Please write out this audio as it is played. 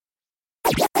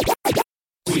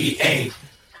We ain't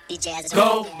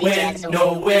going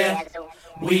nowhere.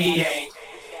 We ain't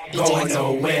going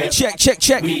nowhere.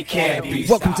 Check. We can't be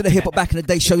Welcome to the Hip Hop Back in the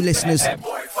Day show, listeners.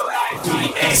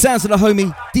 Sounds of the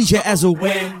homie, DJ Azzle,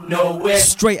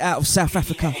 straight out of South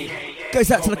Africa. Goes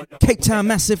out to the Cape Town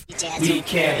Massive. We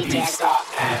can't be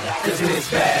stopped, cause it's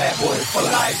bad boy for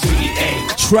life. We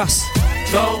ain't Trust.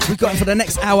 We got him for the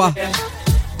next hour.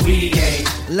 We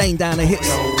ain't laying down the hits.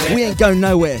 We ain't going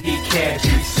nowhere. He can't be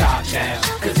stopped now,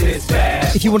 cause it's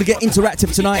bad. If you want to get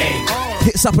interactive tonight,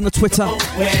 hit us up on the Twitter.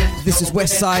 This is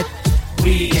Westside.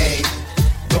 We ain't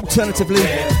alternatively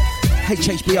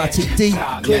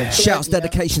HHBITD, shouts,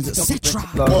 dedications, etc.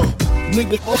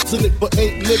 Nigga alternate but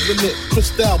ain't living it.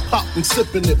 Crystal poppin',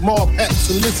 sipping it. Mob hats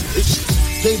and listen.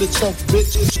 Data chunk,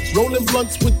 bitch. Rolling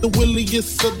blunts with the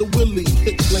williest of the willy.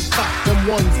 Hits like pop them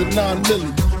ones and 9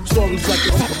 milli. Stories like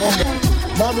a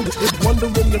model is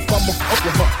wondering if I'm a fuck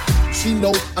with her. She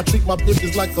know I treat my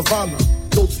bitches like Havana.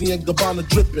 Dolce and Gabbana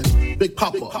dripping. Big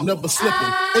Papa, never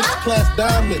slipping. H-class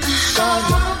diamond,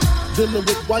 shining. Dinner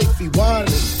with wifey,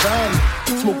 whining, dining.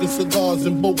 Smoking cigars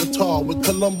in Bogota with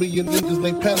Colombian niggas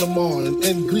named Panama and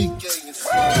Enrique.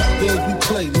 Then we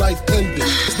play, life ending.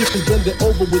 Skippy bend it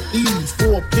over with these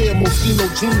 4 pair Moschino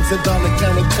jeans and Donna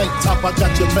Karen tank top. I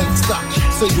got your bank stock,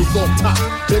 singles on top.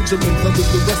 Benjamin's under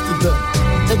the rest of them.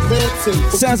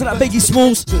 Advancing. Sounds like that Biggie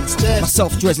Smalls.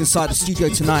 Myself, Drez, inside the studio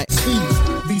tonight.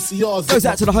 Goes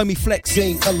out to the homie Flex.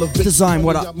 Design,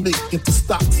 what up? Once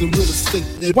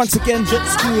again,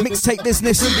 mixtape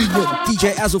business.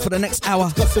 DJ Azzle for the next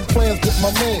hour. Plans with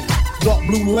my man. Dark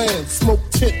blue land, smoke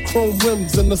tint, chrome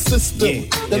rims in the system.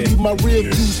 Then leave my rear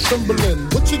views trembling.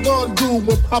 What you gonna do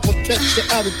when Papa catch your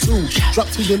attitude? Drop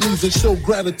to your knees and show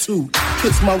gratitude.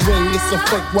 Kiss my ring, it's a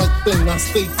frank white thing. I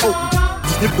stay potent.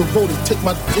 If the voter, take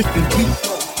my dip and beat.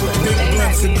 Big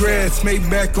blunts of grass, made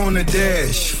back on the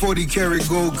dash. 40 karat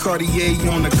gold Cartier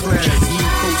on the class. New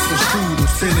coats for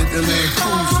shooters, tinted the Land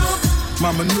Cruisers.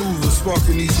 My maneuvers,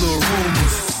 sparking these little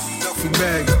rumors. Duffy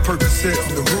bag, Percocet,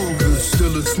 the Rugers.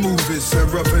 Still the smoothest,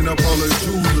 and roughing up all the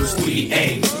jewelers. We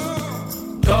ain't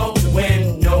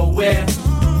going nowhere.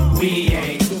 We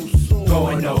ain't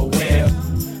going nowhere.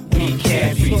 We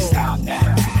can't be stopped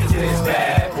now, cause it's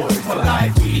bad boy for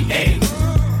life. We ain't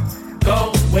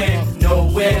going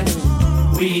nowhere.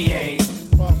 We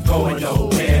ain't going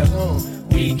nowhere.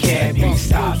 We can't be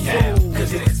stopped now,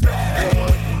 cause it's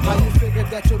bad. How you figure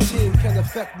that your team can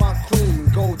affect my clean?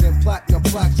 Gold and platinum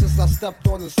plaque since I stepped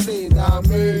on the scene. I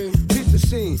mean, beat the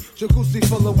scene, jacuzzi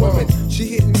full of women. She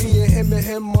hitting me and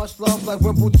him, much love like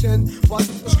Wimbledon. While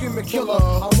screaming killer,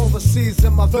 I'm overseas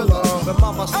in my villa. But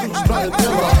mama suits trying to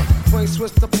villa. Brain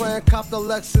switch the plan, cop the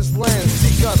Lexus land.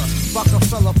 See gutter,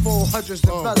 Rockefeller, 400s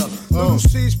and better. Little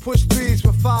C's push beads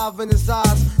with 5 in his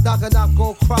eyes. Knock and not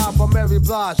gon' cry by Mary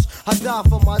Blige. I die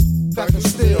for my back and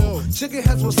steel. Chicken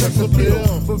heads with sex appeal.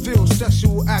 Reveal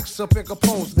sexual acts up in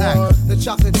Capone's act. The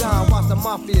chocolate dime, watch the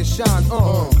mafia shine.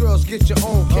 Girls get your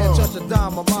own, can't touch a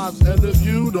dime of mine. And if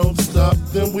you don't stop,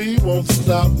 then we won't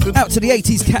stop. Out to the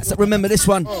 80s cats that remember this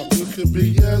one. You can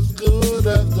be as good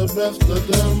as the best of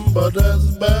them, but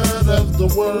as bad as the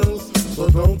worst. So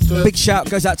don't tell. Big shout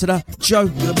goes out to the Joe.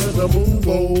 You better move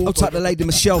over. I'll type the lady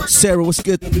Michelle. Sarah, what's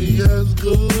good? Be as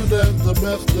good as the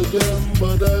best of them,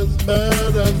 but as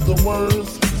bad as the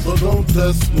worst. So don't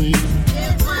test me.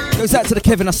 Goes out to the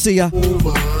Kevin, I see ya.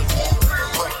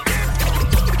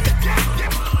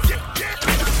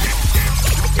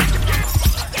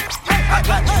 I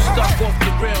got you stuck off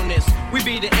the realness. We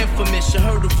be the infamous, you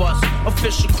heard of us.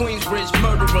 Official Queensbridge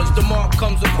murderers. The mark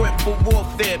comes equipped for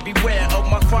warfare. Beware of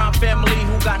my crime family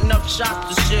who got enough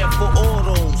shots to share for all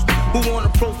those who wanna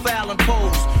profile and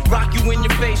pose. Rock you in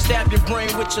your face, stab your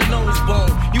brain with your nose bone.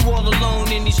 You all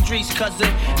alone in these streets, cousin.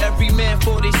 Every man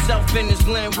for theyself in his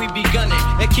land, we be gunning.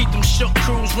 And keep them shook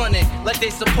crews running like they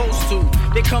supposed to.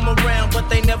 They come around, but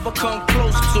they never come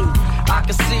close to. I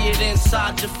can see it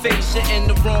inside your face, you're in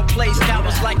the wrong place.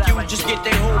 Cowards like you just get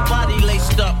their whole body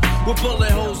laced up with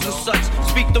bullet holes and such.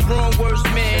 Speak the wrong words,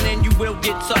 man, and you will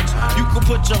get touched. You could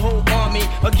put your whole army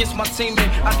against my team,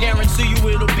 and I guarantee you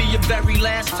it'll be your very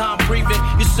last time breathing.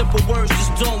 Your simple words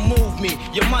just don't move me.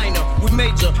 You're minor, we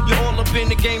major. You're all up in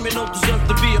the game and don't deserve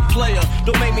to be a player.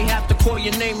 Don't make me have to call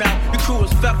your name out. Your crew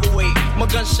is featherweight. My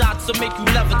gunshots will make you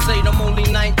levitate. I'm only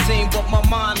 19, but my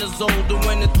mind is older.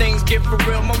 When the things get for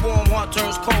real, my warm heart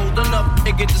turns cold. Enough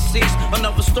nigga deceased,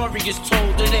 another story is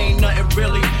told. It ain't nothing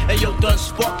really. Hey yo, done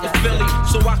spark the Philly.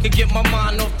 so I could get my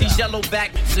mind off these yellow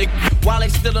back sick. While they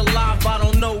still alive, I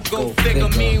don't know, go figure.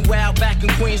 Meanwhile, back in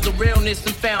Queens, the realness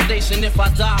and foundation. If I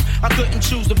die, I couldn't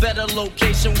choose a better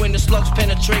location. When the slugs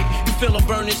penetrate, you feel a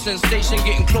burning sensation,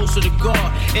 getting closer to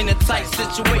God in a tight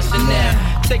situation.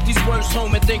 Now, take these words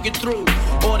home and think it through,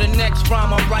 or the next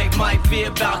rhyme I write might be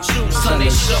about you. Sunday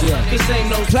show, this ain't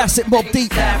no classic Mob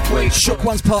Deep, Shook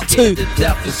Ones Part 2,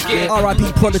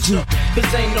 R.I.P. Prodigy.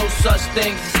 Cause ain't no such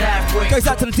thing as halfway. Goes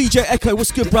out to the DJ Echo,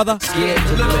 what's good, brother? Scared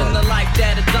to living the life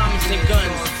that of diamonds and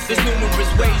guns. There's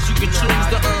numerous ways you can choose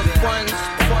to earn funds.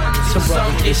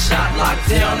 Some get shot, locked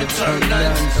down, and turn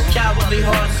nuns. Cowardly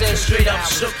hearts and straight up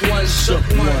shook ones, shook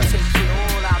ones.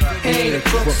 He ain't a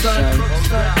crook, son.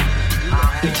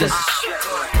 He just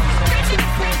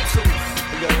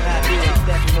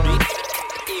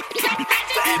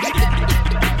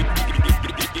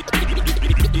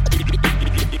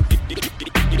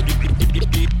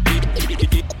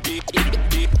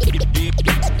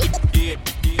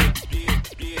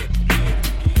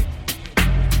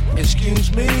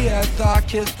Excuse me as I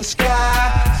kiss the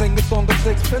sky. Sing a song of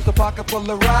sixpence, a pocket full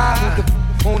of rye. With the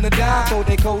on the down, so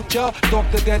they coach ya.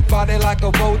 Stalk the dead body like a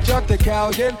vulture. The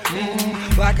Callion,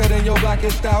 blacker than your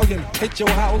blackest stallion. Hit your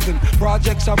housing.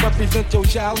 Projects, I represent your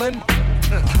Shaolin.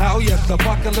 Oh yes,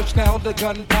 apocalypse now, the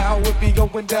gunpowder be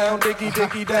going down, diggy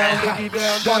diggy down, diggy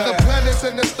down. While the planets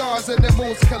and the stars and the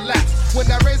moons collapse.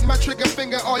 When I raise my trigger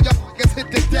finger, all your fuckers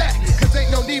hit the deck. Cause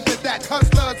ain't no need for that,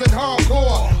 hustlers and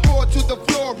hardcore. Roar to the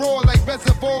floor, roar like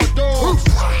reservoir dogs.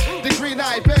 The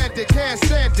green-eyed bandit can't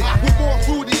stand it. With more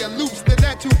fruity and loops than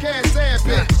that you can't stand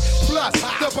it. Plus,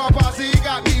 the Barbazzi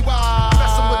got me wild.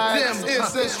 Messing with them,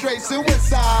 it's a straight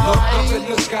suicide. Look up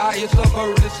in the sky, it's a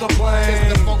bird, it's a plane.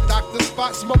 It's the funk doctor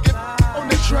spot smoking on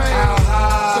the train.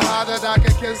 So how did I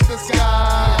can kiss the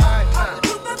sky?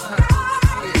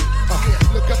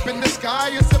 Look up in the sky,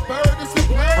 it's a bird, it's a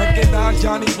plane. Recognize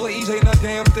Johnny Blaze, ain't a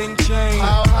damn thing changed.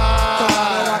 How high? So how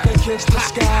did I can kiss the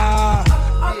sky?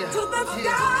 Up to the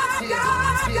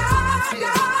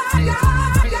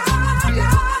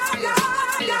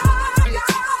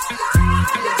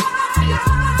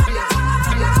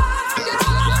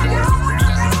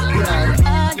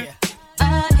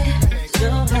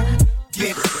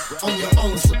on your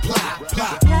own supply.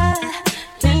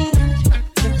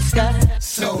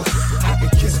 So I can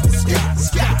kiss the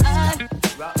sky.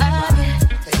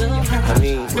 I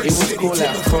mean, it was cool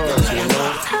at first, you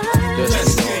know.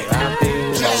 Just,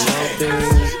 rapping,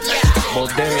 but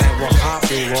then what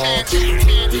happened was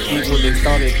the people they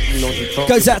started, to talk.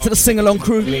 Goes out to the sing-along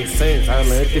crew. Makes sense. I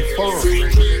mean, it's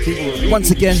fun.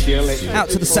 Once again, out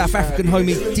to the South African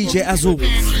homie DJ Azul.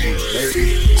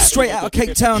 Straight out of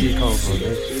Cape Town.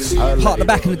 Part of the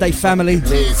Back in the Day family.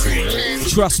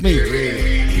 Trust me.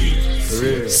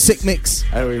 Sick mix.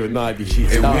 I don't even know how she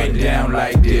It went down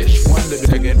like this. One little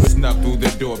nigga was snuck through the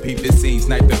door, peeped the scene,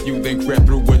 sniped a few, then crept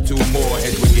through with two more.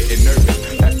 Heads were getting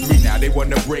nervous. That's three now, they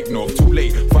wanna break north. Too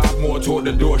late, five more toward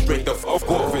the door, straight the fuck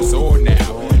off. It's on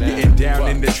now. Getting down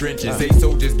in the trenches. Eight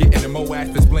soldiers getting the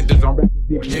Moab for splinters on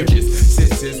images.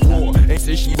 Sisters war. Ain't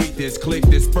this she beat this, click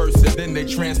this first, and then they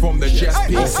transform the chess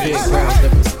pieces. Spare clouds,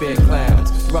 never spare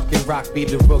clouds. Rock and rock, be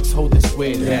the rooks, hold the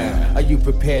square down. Are you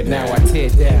prepared now? I tear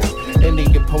down any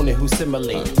opponent who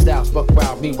simulate styles buck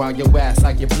wild. Meanwhile, your ass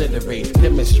I obliterate.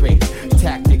 Demonstrate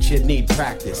tactics you need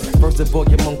practice. First of all,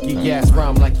 your monkey ass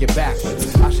rhyme like you're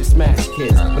backwards. I should smash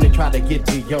kids when they try to get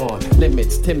beyond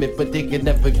limits. Timid, but they can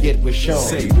never get with Sean.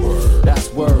 Say word. That's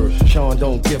word. Sean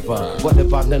don't give up. What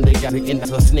about none of y'all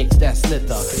into snakes that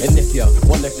slither? And if you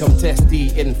wanna come test the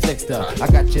inflictor, I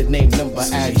got your name, number,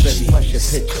 address, plus your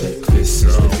picture. This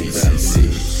is the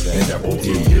BCC, and double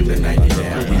D in the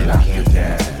 99, we lock it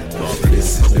down.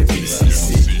 This is the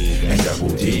BCC, and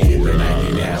double D in the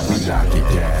 99, we lock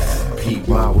it down. Repeat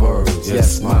my words,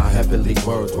 yes, my heavenly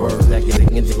words that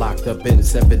get locked up in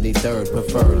 73rd,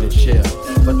 prefer to chill,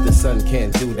 but the sun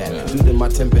can't do that due to my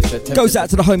temperature. Goes out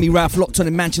to the homie Ralph locked on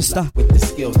in Manchester. With the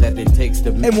skills that it takes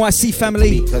to NYC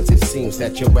family, because it seems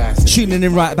that your ass is tuning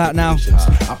in right about now.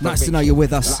 Nice to know you're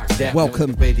with us.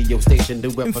 Welcome.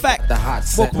 In fact,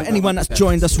 welcome anyone that's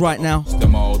joined us right now.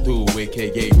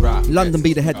 London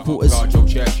be the headquarters,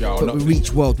 but we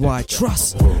reach worldwide.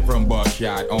 Trust. From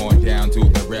Buckshot on down to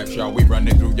the rep show, we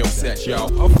running through your set, y'all.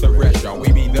 Up the rest, y'all,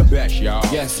 we be the best, y'all.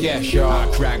 Yes, y'all. I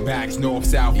crack backs, north,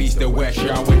 south, east, and west,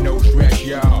 y'all, with no stress,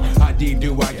 y'all. How deep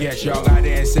do I get, y'all? Got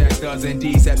ancestors and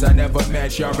decepts I never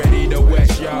met, y'all. Ready to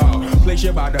west, y'all. Place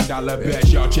your bottom dollar bet,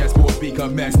 y'all. Chessboards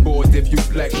become mess boards if you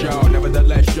flex, y'all.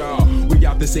 Nevertheless, y'all, we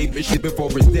out to save this shit before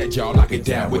it's dead, y'all. Lock it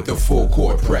down with the full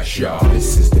court press, y'all.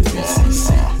 This is the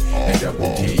BCC, and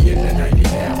double D in the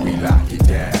 99, we lock it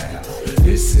down.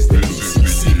 This is the BCC.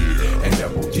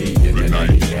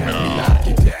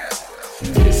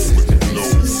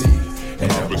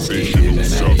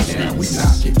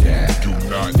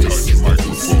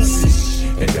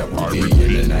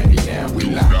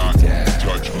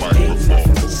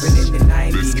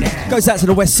 Goes out to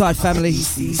the West Side family,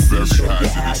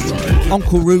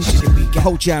 Uncle Root, the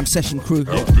whole Jam Session crew.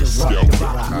 Goes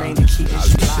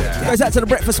out to the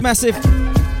Breakfast Massive,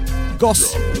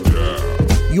 Goss,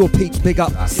 your peaks, big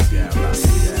up. You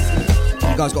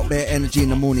guys got bare energy in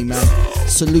the morning, man.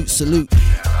 Salute, salute.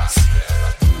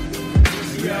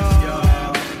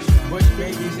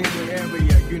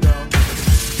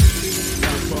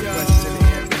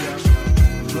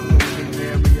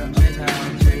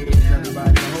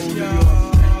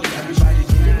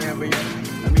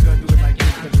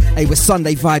 Hey, we're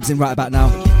Sunday vibes in right about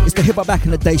now. It's the Hip Hop Back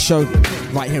in the Day show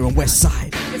right here on West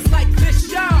Side. It's like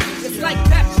this, y'all. It's like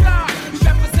that, y'all. We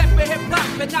represent for hip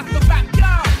hop and not the rap,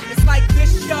 y'all. It's like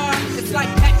this, y'all. It's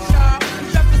like that, y'all. We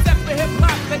represent for hip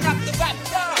hop and not the rap,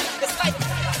 y'all. It's like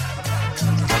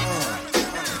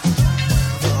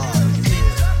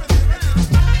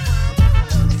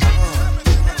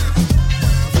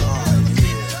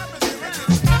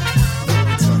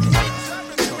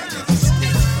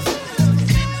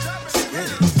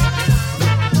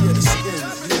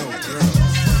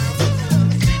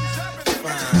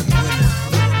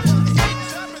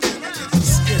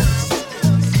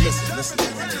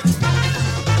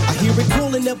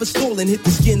never stolen, hit the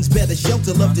skins better.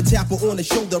 Shelter, love to tap her on the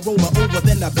shoulder, roll her over,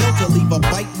 then I belt her, leave her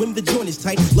bite when the joint is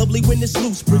tight. Lovely when it's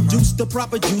loose, produce the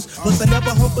proper juice. Plus I never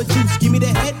hump a juice. Give me the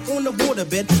head on the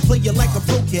waterbed, play you like a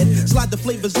pro kid. Slide the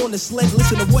flavors on the sled,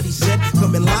 listen to what he said.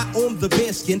 Come and lie on the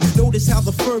bearskin. Notice how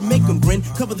the fur make him grin.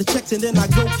 Cover the checks and then I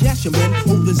go cash him in.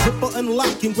 Hold the zipper,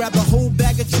 unlock and grab the whole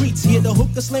bag of treats. Here the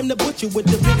hooker, slam the butcher with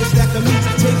the biggest stack of meat.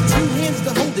 Take 2 hands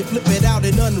to hold it, flip it out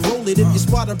and unroll it. If you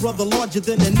spot a brother larger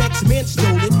than the next man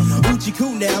stole it. Uchi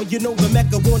cool now, you know the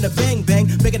Mecca wanna bang bang.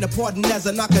 Begging a pardon as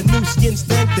I knock a new skin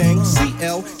stank thing.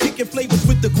 CL, kicking flavors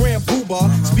with the Grand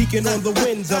Poobah. Speaking on the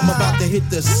winds, I'm about to hit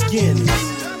the skins.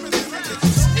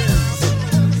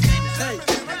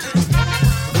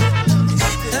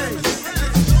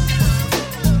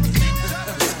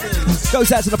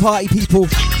 Goes out to the party people.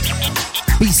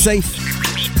 Be safe.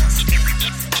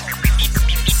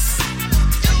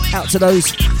 Out to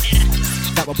those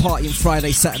that were partying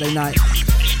Friday, Saturday night,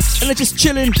 and they're just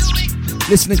chilling,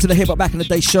 listening to the Hip Hop Back in the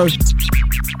Day show.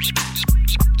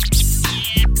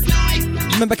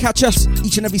 Remember, catch us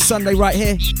each and every Sunday right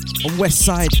here on West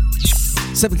Side,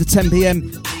 7 to 10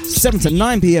 p.m, 7 to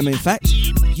 9 p.m. in fact,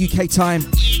 UK time.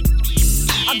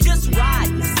 I'm just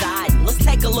riding side. Let's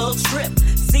take a little trip.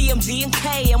 CMG and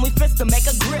K, and we fist to make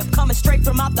a grip. Coming straight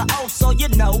from out the O, so you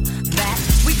know that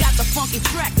we got the funky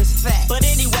track that's fat. But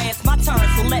anyway, it's my turn,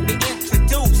 so let me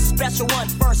introduce special one.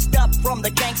 First up from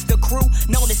the gangster crew,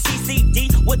 known as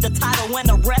CCD, with the title and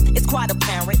the rep. It's quite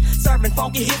apparent. Serving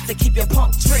funky hits to keep your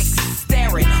punk tricks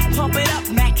staring. Pump it up,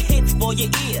 Mac hits for your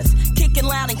ears. Kicking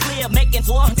loud and clear, making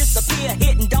slums disappear.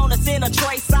 Hitting donuts in a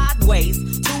tray sideways.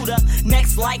 To the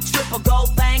next like triple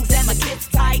gold fangs and my kids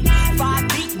tight. 5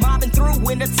 deep, mobbing through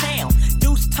in the town.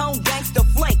 Deuce tone gangster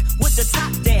flake with the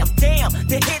top down. Damn,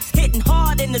 the hits hitting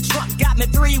hard in the truck. Got me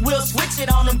 3-wheel switching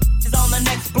on them is on the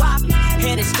next block.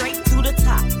 Headed straight to the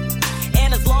top.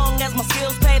 And as long as my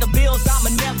skills pay the bills, I'ma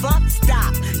never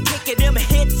stop. Kicking them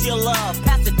hits you love.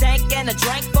 Pass the dank and a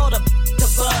drink for the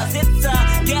buzz. It's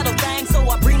a ghetto thing, so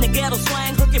I bring the ghetto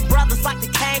swang. Hooking brothers like the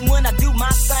Kang when I do my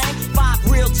thing.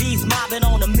 5 real G's mobbing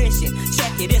on a mission.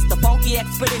 Check it, it's the funky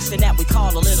expedition that we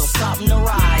call a little something to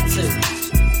ride to.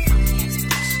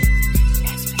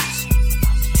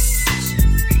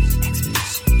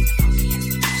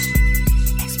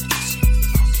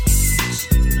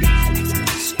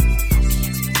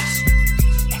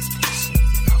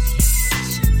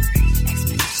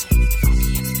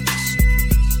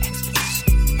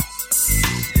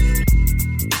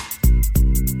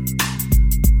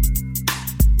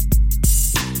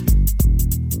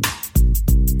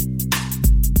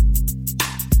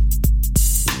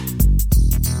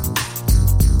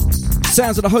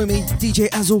 Sounds of the homie DJ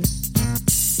Azul,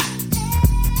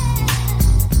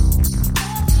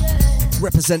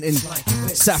 representing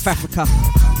South Africa.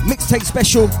 Mixtape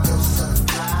special.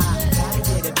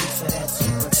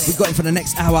 We got him for the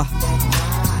next hour.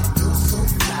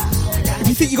 If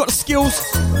you think you got the skills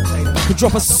to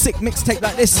drop a sick mixtape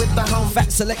like this, Fat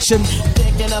Selection,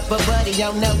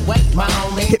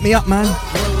 hit me up, man.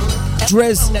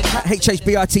 Drez at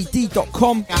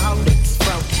hhbitd.com.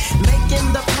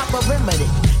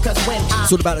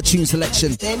 It's all about the tune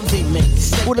selection.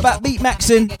 All about beat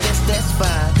maxing.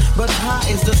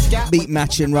 Beat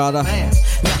matching, rather. My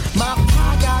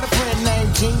pa got a friend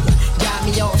named Gina. Got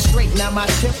me all straight, now my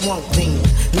chip won't ding.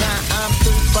 Now I'm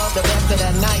through for the rest of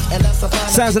the night. And that's a fun.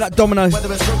 Sounds of that domino.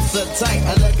 Whether it's roots or tight.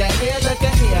 Look at here, I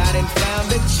done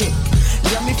found a chick.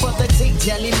 Yummy for the tea,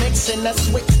 jelly mix flipping the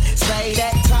switch. Say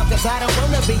that talk, cause I don't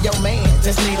wanna be your man.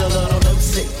 Just need a little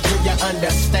Lucy, do you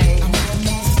understand?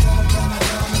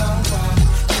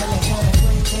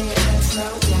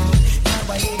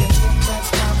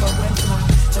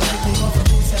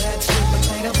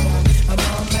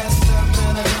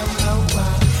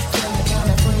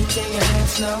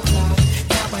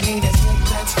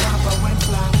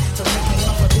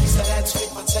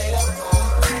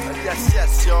 Yes,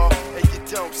 yes, y'all, and you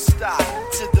don't stop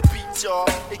to the beat, y'all,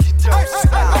 and you don't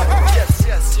stop. Yes,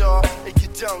 yes, y'all, and you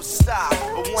don't stop.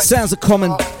 Sounds are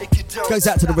common. Goes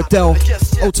out to the Riddell,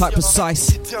 Old Type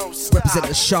Precise, represent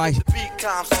the Shy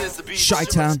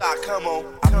Town.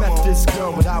 I met this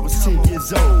girl when I was 10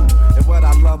 years old, and what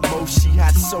I love most, she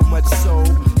had so much soul.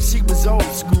 She was old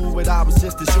school, but I was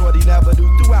just a shorty, never knew.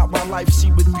 Throughout my life, she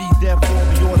would be there for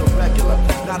me on a regular.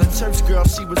 Not a church girl,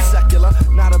 she was secular,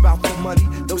 not about the money.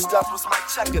 Those stuff was my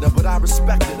checker, but I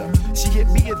respected her. She hit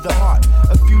me in the heart.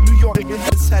 A few New York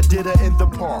niggas had dinner in the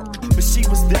park, but she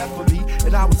was there for me,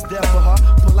 and I was there for her.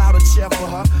 Pull out a chair for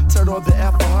her, turn on the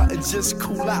air for her, and just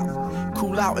cool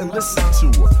out and listen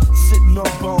to her. Sitting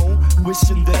on bone,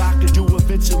 wishing that I could do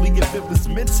eventually. If it was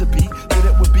meant to be, then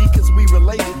it would be, cause we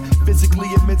related physically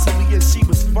and mentally, and she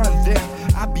was fun then.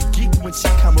 I'd be geeked when she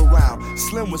come around.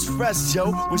 Slim was fresh,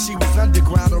 Joe, when she was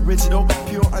underground, original,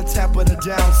 pure, untapped, but a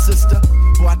down sister.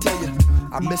 Boy, I tell you,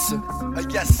 I miss her.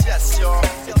 Yes, yes, y'all,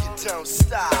 and you don't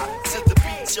stop. To the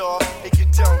beat, y'all, and you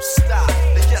don't stop.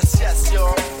 Yes, yes,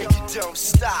 y'all, and you don't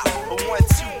stop. 1,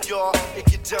 2, y'all,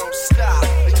 and you don't stop.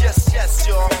 Yes, yes,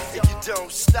 y'all, and you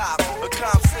don't stop.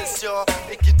 Calm sense, y'all,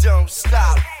 and you don't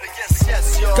stop. Yes,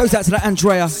 yes, y'all. Goes out to the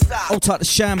Andrea, Old Type the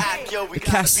Sham, the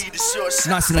Cass.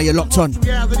 Nice to know you're locked on.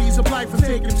 Realities of life have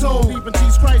taken toll. Even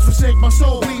Jesus Christ forsake my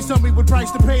soul. Please tell me what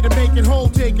price to pay to make it whole.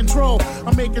 Take control.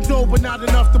 I'm making dough, but not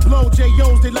enough to blow.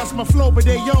 J.O.'s, they lost my flow, but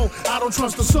they yo, I don't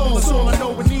trust the soul. That's all I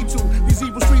know we need to. These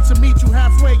evil streets will meet you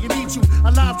halfway and eat you.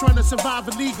 Alive trying to survive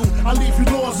illegal. I'll leave you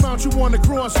lost, mount you on the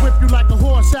cross, whip you like a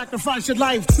horse, sacrifice your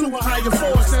life to a higher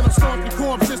force. And I'll stomp your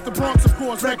corpse, it's the Bronx, of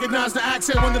course. Recognize the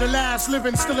accent, one of the last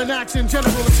living, still in action.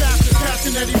 General assassin,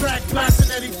 catching any rack,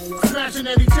 blasting any, smashing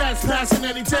any test, passing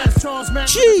any test. Charles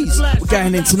Manson. Jeez, we're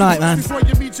going in tonight, man.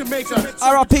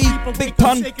 R.I.P. Big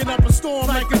Pun. Taking up a storm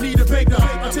like Anita Baker.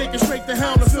 I'll take it straight to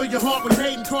hell and fill your heart with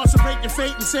hate, incarcerate your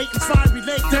fate and Satan's fiery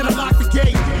lake. Then I lock the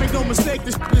gate. Make no mistake,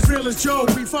 this is real as Joe.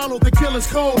 We follow the killer's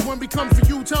code. When we come for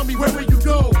you, tell me where will you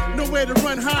go? Nowhere to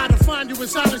run high to find you in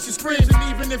silence your screams. And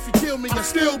even if you kill me, I'll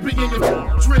still be in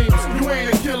your dreams. You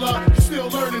ain't a killer, you're still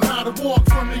learning how to walk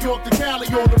from New York to Cali.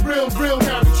 You're the real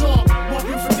Cali chalk. Walk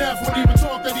you for death, won't even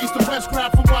talk that east to west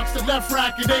crap. For watch the left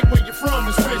rack, it ain't where you're from.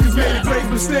 It's where you made a great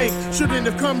mistake. Shouldn't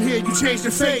have come here, you changed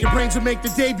your fate. Your brains will make the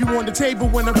debut on the table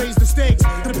when I raise the stakes.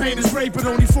 The pain is great, but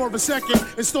only for a second.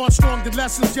 It starts strong, the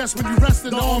lessons just when you rest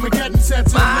in the Armageddon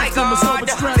sets in. Left them with so much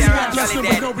stress, lesson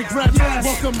with no regret.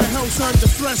 Welcome to hell, son, the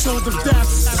threshold of death.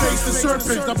 Face the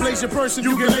serpent, I blaze your person,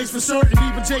 you get laced for certain.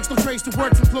 Even Jake's no trace to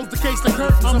work from close the case to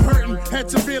curtains. I'm hurting, head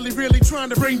severely, really trying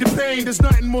to bring the pain. There's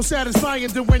nothing more satisfying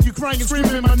than when you crying and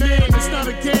screaming my name. It's not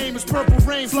a game, it's purple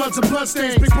rain, floods of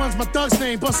bloodstains. Big Pun's my thug's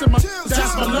name, busting my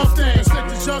that's my love thing. Slip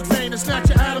the jug vein and snatch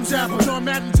your Adam's apple. John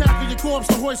Madden tackle your corpse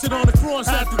to hoist it on the cross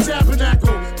at the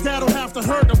tabernacle. That'll have to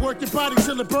hurt to work your body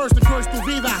till it bursts. The curse to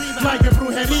vida like a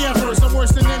brujeria verse. I'm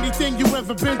worse than anything you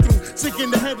ever been through. Sick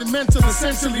in the head and mental,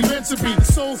 essentially meant to be the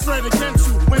sole threat against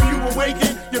you. When you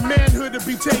awaken, your manhood to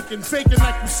be taken. Faking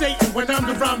like you Satan when I'm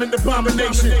the rhyming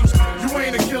abomination. You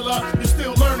ain't a killer, you're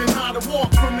still learning how to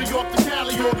walk from New York to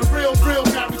Cali. You're the real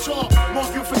Cali chalk.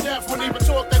 Mark you for death, won't even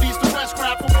talk that east to west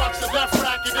crap. But watch the left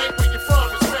rack, it ain't where you're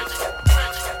from. It's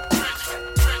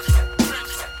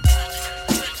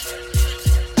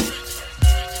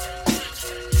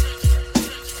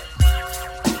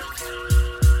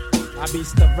I be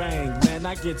Stavanger, man,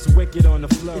 I gets wicked on the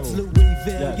floor. It's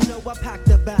Louisville, you know I pack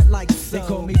the bat like so. They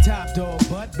call me Top Dog,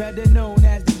 but better known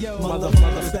as the Yo.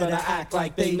 Motherfuckers better act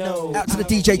like they know. Out to the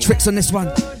DJ Tricks on this one.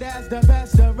 As the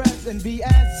best, the rest, and be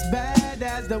as bad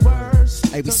as the worst.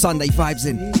 Hey, we Sunday vibes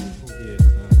in.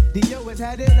 The Yo is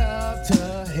headed up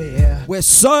to here. We're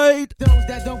side. Those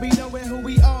that don't be knowing who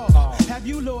we are. Have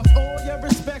you lost all your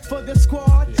respect for the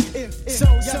squad? If so,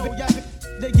 y'all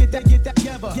they get that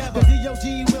together. The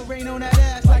DOG will rain on that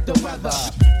ass like the weather.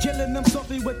 Killing them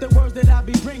softly with the words that I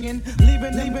be bringing.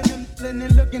 Leaving them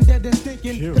and looking dead and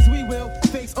stinking. Cause we will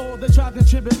face all the trials and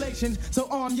tribulations. So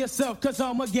arm yourself, cause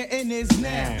Armageddon is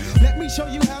now. Let me show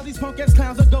you how these punk ass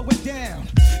clowns are going down.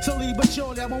 Slowly but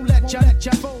surely I won't let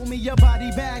ya fold me, your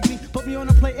body bag me. Put me on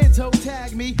a plate and toe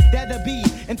tag me. That'll be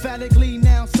emphatically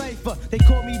now safer. They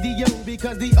call me D.O.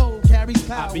 because the O carry carries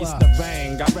power. I beats the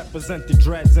bang, I represent the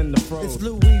dreads and the fro. It's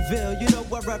Louisville, you know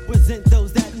I represent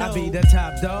those that know. I be the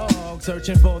top dog,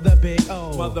 searching for the big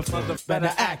O. Motherfuckers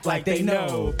better act like they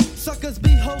know. Suckers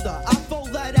beholder, I fold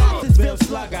that ass and Bill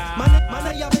Slugger. My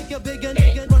name, y'all make a bigger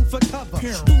nigga run for cover.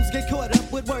 Fools get caught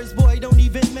up with words, boy, don't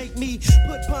even make me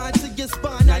put pine to your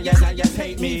spine. Now you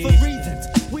hate me for reasons.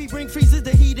 We bring freezes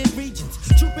to heated regions,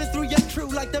 trooping through your crew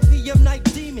like the PM night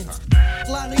demons.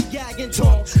 Lollygagging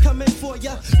talk, coming for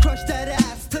ya, crush that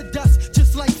ass to dust,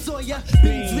 just like Sawyer.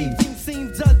 Beans leaving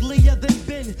seems uglier than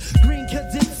Ben Green,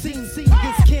 cause it seems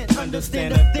seniors can't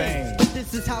understand a thing. But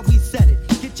this is how we set it.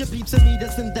 Get your beeps and meet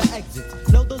us in the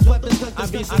exits. Know those weapons, cause I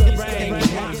beat the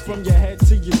brain, from your head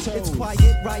to your toes. It's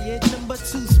quiet, riot, number 2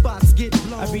 spots get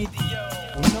blown. I beat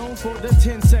the known for the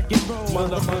 10-second roll.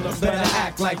 Motherfuckers better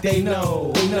act like they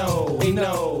know. They know, they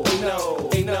know, they know,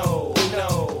 they know, they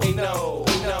know, they know,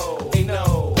 they know, they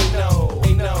know,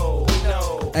 they know, they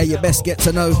know. Hey, you best get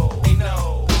to know.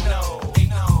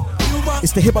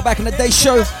 It's the Hip Hop Back in the Day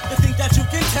show.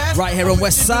 Right here on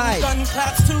West Side.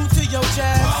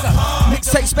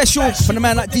 Mixtape special from the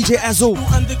man like DJ Azul.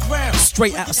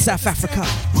 Straight out of South Africa.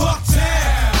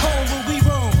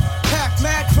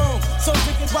 So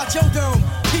niggas watch your dome,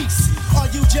 peace. Or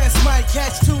you just might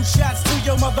catch 2 shots to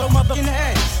your mother in the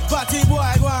head. Body boy,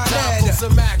 time for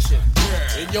some action.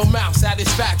 In your mouth,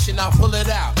 satisfaction, I'll pull it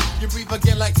out. You breathe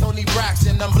again like Tony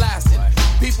Braxton, I'm blasting.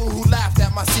 People who laughed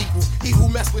at my sequel. He who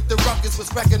messed with the ruckus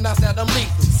was recognized that I'm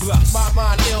lethal. My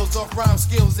mind ills off rhyme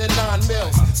skills and 9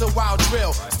 mils. So I'll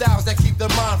drill styles that keep the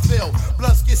mind filled.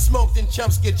 Blunts get smoked and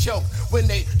chumps get choked. When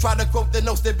they try to quote the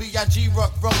notes that B.I.G.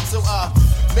 Ruck wrote. So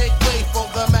make way for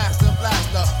the master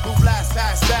blaster who blasts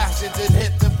past bastards and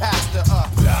hit the pastor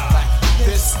like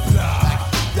this, like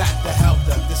that, the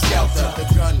helter, the skelter, the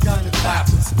gun, the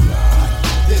clappers.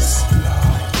 This,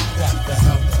 that, the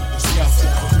helter, the skelter,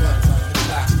 the gun, the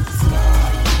clappers.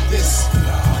 This,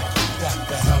 that,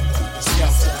 the helter, the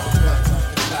skelter, the gun,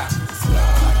 the clappers.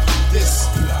 This,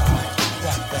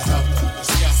 that, the helter, the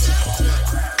skelter, the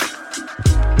gun.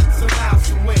 Somehow,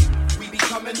 some way, we be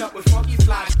coming up with funky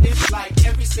fly. It's like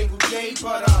every single day,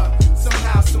 but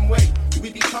somehow, some way, we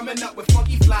be coming up with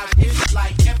funky fly. It's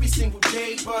like every single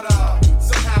day, but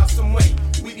somehow, some way,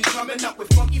 we be coming up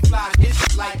with funky fly.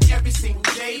 It's like every single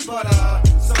day, but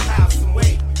somehow, some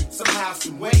way, somehow,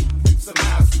 some way,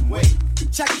 somehow, some way.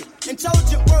 Check it.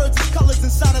 Intelligent words and colors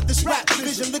inside of this rap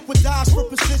vision. Liquidized for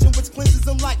precision, which cleanses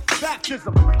them like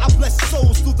baptism. I bless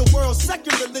souls through the world's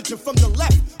second religion from the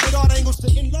left, with all angles to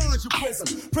enlarge your prism.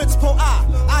 Principal I,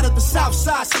 out of the south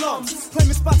side slums,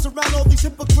 claiming spots around all these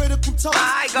hypocritical tongues.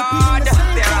 My God,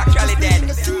 they're actually dead.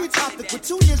 The seed topic with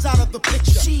 2 years out of the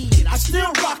picture. I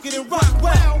still rock it and rock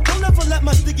well. Don't ever let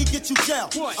my sticky get you jail.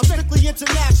 I'm strictly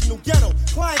international, ghetto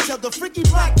clientele. The freaky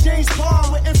black James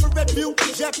Bond with infrared view,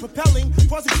 jet propelling.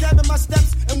 Cross-examine my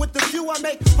steps, and with the view I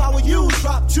make, power use,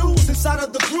 drop jewels inside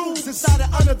of the grooves, inside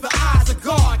and under the eyes of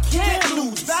God. Can't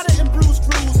lose, batter and bruise,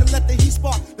 cruise, and let the heat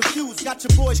spark the fuse. Got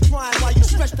your boys crying while you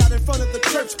stretched out in front of the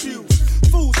church pews.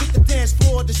 Fools hit the dance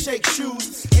floor to shake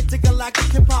shoes. Intergalactic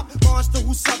hip-hop monster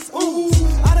who sucks. Ooh,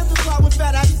 out of the crowd with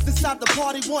fat asses inside the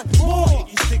party, want more.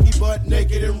 Sticky butt,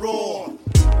 naked and raw.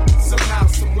 Somehow,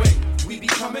 some way, we be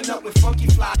coming up with funky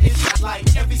fly. It's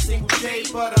like every single day,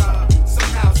 but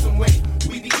somehow, some way,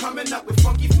 we be coming up with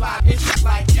funky fly. It's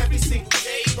like every single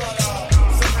day, but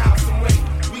somehow, some way.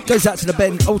 We goes out to the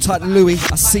Ben, old tight Louis,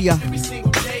 I see ya. Every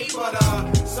single day, but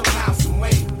somehow, some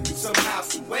way, somehow,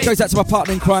 some way. Goes out to my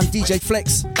partner in crime, DJ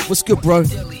Flex. What's good, bro?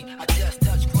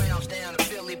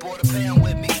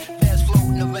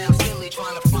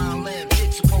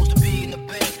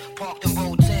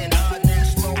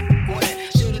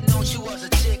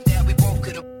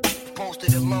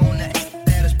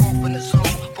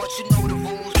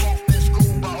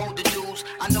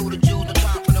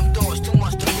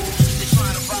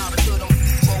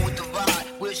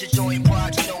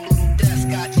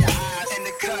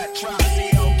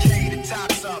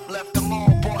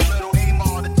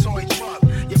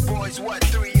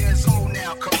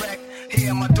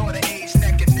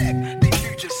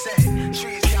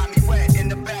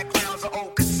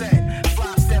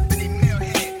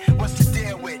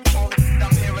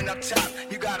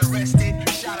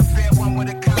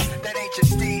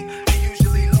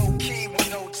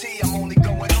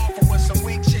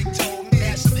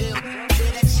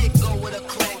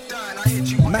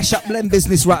 Mash up Blend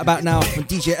Business right about now from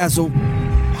DJ Azul.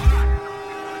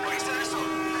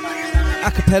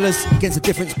 Acapellas against a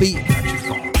different beat.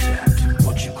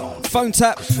 Phone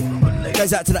tap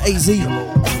goes out to the AZ.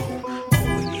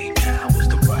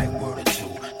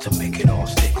 To make it all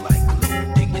stick like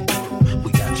glue, dig it through.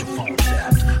 We got your phone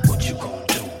tapped. What you gon'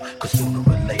 cause sooner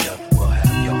or later we'll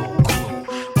have your whole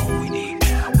crew. All we need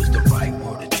now is the right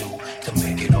word to do to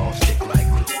make it all stick like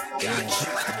glue. Gotcha.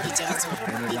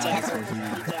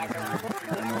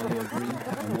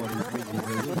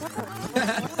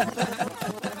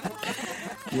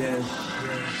 Yes.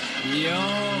 Yo,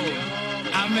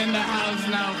 I'm in the house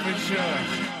now for sure.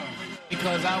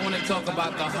 Because I want to talk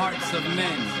about the hearts of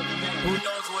men. Who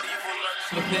knows what evil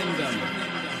lurks within them?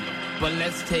 But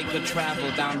let's take a travel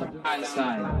down the high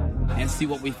side and see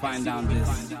what we find down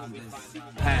this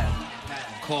path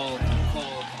called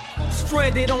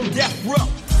Stranded on death row.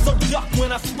 So duck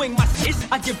when I swing my shit.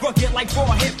 I get rugged like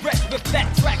raw hit reps with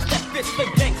fat tracks that fit the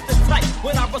gangster type.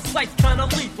 When I recite kinda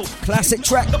lethal. Classic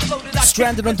track,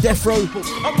 Stranded on Death Row,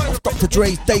 off Dr.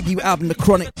 Dre's debut album, The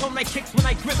Chronic. On my kicks when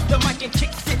I grip the mic and kick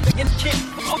shit and kick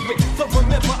over it. So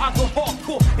remember I go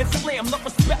hardcore and slam, not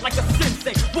respect like a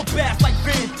sensei. We'll bass like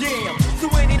Van Damme. So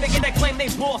any nigga that claim they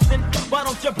bossing, why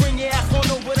don't you bring your ass on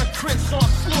over to Crenshaw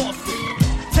Slauson?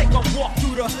 Take a walk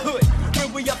through the hood, where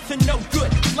we up to no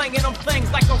good. Slanging them things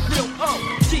like a real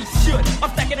OG should. I'm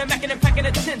stacking and macking and packing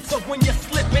a tent, so when you're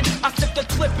slipping, I slip the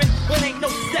clipping, but ain't no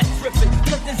set tripping.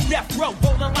 Cause this death row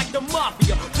rolling like the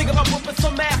mafia. Think about whooping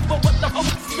some ass, but what the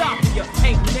fuck stop you?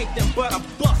 Ain't Nathan but a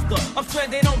buster. I'm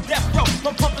stranded on death row,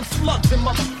 I'm pumping slugs and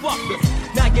motherfuckers.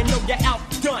 Now you know you're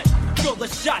outdone. Fill the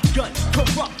shotgun,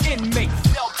 corrupt inmates,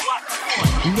 cell block.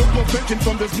 No prevention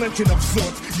from this lynching of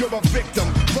sorts. You're a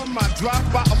victim from my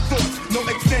drive-by of thoughts. No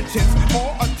extensions,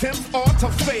 all attempts are to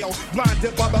fail.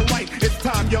 Blinded by the light, it's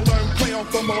time you learn quail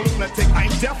from a lunatic.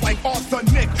 I'm deaf like Arthur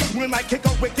Nick. When I kick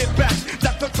a wicked bash,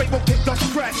 Dr. Dre will kick the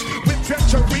scratch. With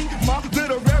treachery, my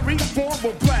literary form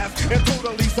will blast and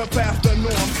totally surpass the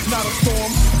norm. Not a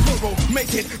storm, plural,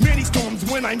 make it many storms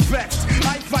when I'm vexed.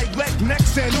 I fight leg,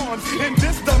 necks, and arms. In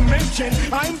this dimension,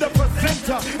 I'm the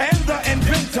presenter and the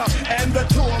inventor and the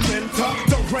tormentor.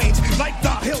 The range like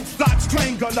the hillside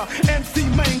strangler, MC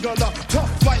Mangler,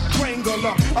 tough like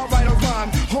Strangler. I write a rhyme,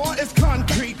 hard as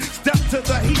concrete. Step to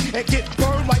the heat and get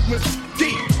burned like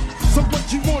Mystique. So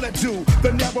what you wanna do?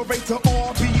 The narrator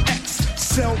RBX,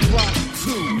 cell block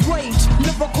 2. Rage,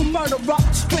 lyrical murderer,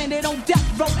 stranded on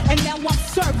death row, and now I'm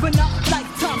serving a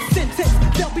lifetime sentence.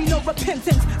 There'll be no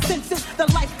repentance, since it's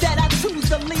the life that I choose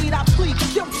to lead. I plead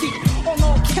guilty on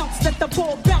all counts that the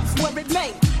ball bounce where it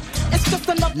may. It's just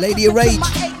another Lady of Rage,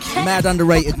 mad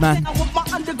underrated, man. With my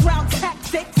underground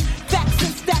tactics, facts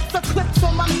and stacks of clips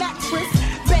on my mattress.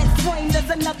 Bed frame, there's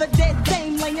another dead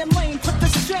dame laying lame. Put the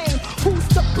shame, who's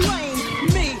to blame?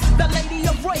 Me, the Lady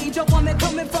of Rage, a woman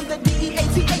coming from the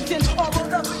DEATH and all of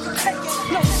the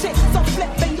taking no shit. So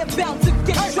flip and you're bound to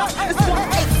get shot. It's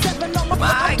 187 on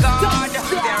my God,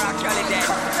 they're actually dead.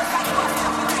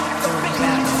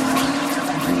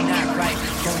 Not right,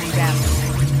 Tony Baptist.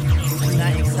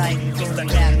 Not exciting, Tony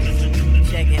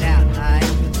Baptist. Check it out, alright?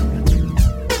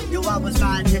 Yo, I was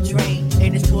riding the train,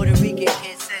 and this Puerto Rican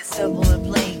kid said simple and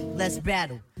plain, let's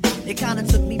battle. It kinda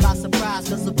took me by surprise,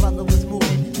 cause the brother was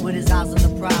moving with his eyes on the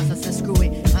prize. I said, screw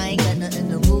it, I ain't got nothing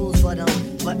to lose, but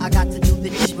I got to do the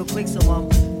dish real quick, so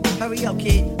hurry up,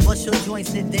 kid, bust your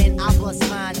joints, and then I bust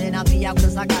mine, then I'll be out,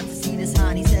 cause I got to see this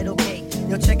high. He said, okay,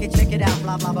 yo, check it out,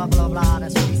 blah, blah, blah, blah, blah,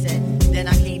 that's what he said. Then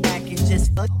I came back and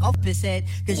just fucked off his head,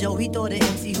 cause yo, he thought the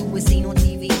MC who was seen on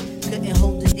TV couldn't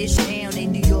hold the dish down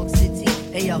in New York City.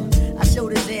 Hey yo, I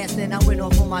showed his ass, then I went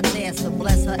off on my task to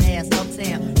bless her ass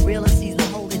uptown. Real MCs will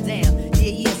hold it down.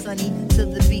 Yeah, sonny, to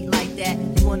the beat like that.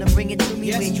 You wanna bring it to me?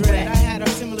 Yes, where you Fred, at? I had a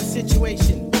similar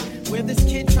situation where this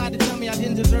kid tried to tell me I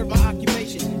didn't deserve my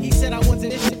occupation. He said I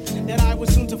wasn't it, that I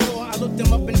was soon to fall. I looked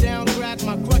him up and down, grabbed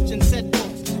my crutch and said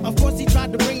false. Of course he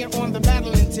tried to bring it on the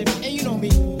battling tip, and you know me.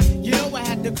 You know I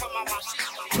had to come out my shit.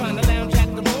 Trying to lounge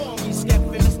at the mall, we stepped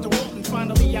in Mr. Walton.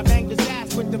 Finally I banged his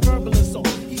ass with the verbal assault.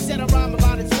 He said a rhyme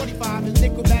about his 45, his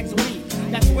nickel bags of weed.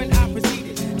 That's when I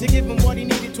proceeded to give him what he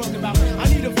needed. Talking about, I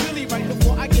need a Philly right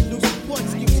before I get loose. What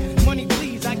excuse? Money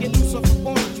please, I get loose off of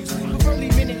orange juice. Preferably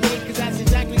minute maid, cause that's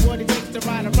exactly what it takes to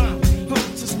ride around.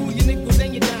 So school your nickels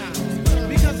and your dimes.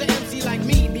 Because an MC like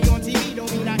me be on TV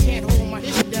don't mean I can't hold my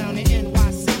issue down in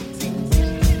NYC.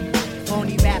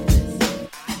 Tony Baptist.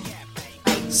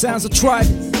 Sounds of Tribe.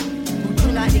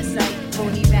 Do not excite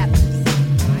Tony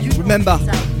Baptist. Remember,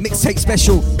 mixtape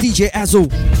special, DJ Azul.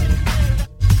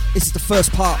 This is the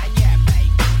first part.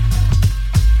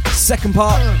 Second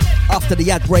part, after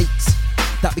the ad breaks,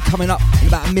 that'll be coming up in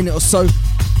about a minute or so.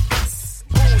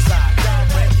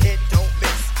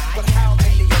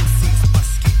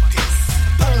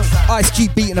 Ice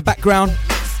Cube beat in the background.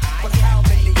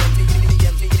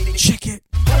 Check it.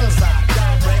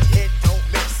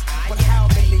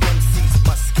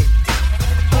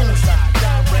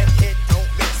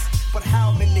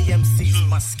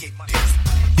 skip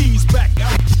this. Ease back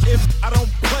out if I don't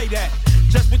play that.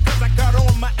 Just because I got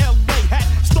on my LA hat,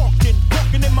 start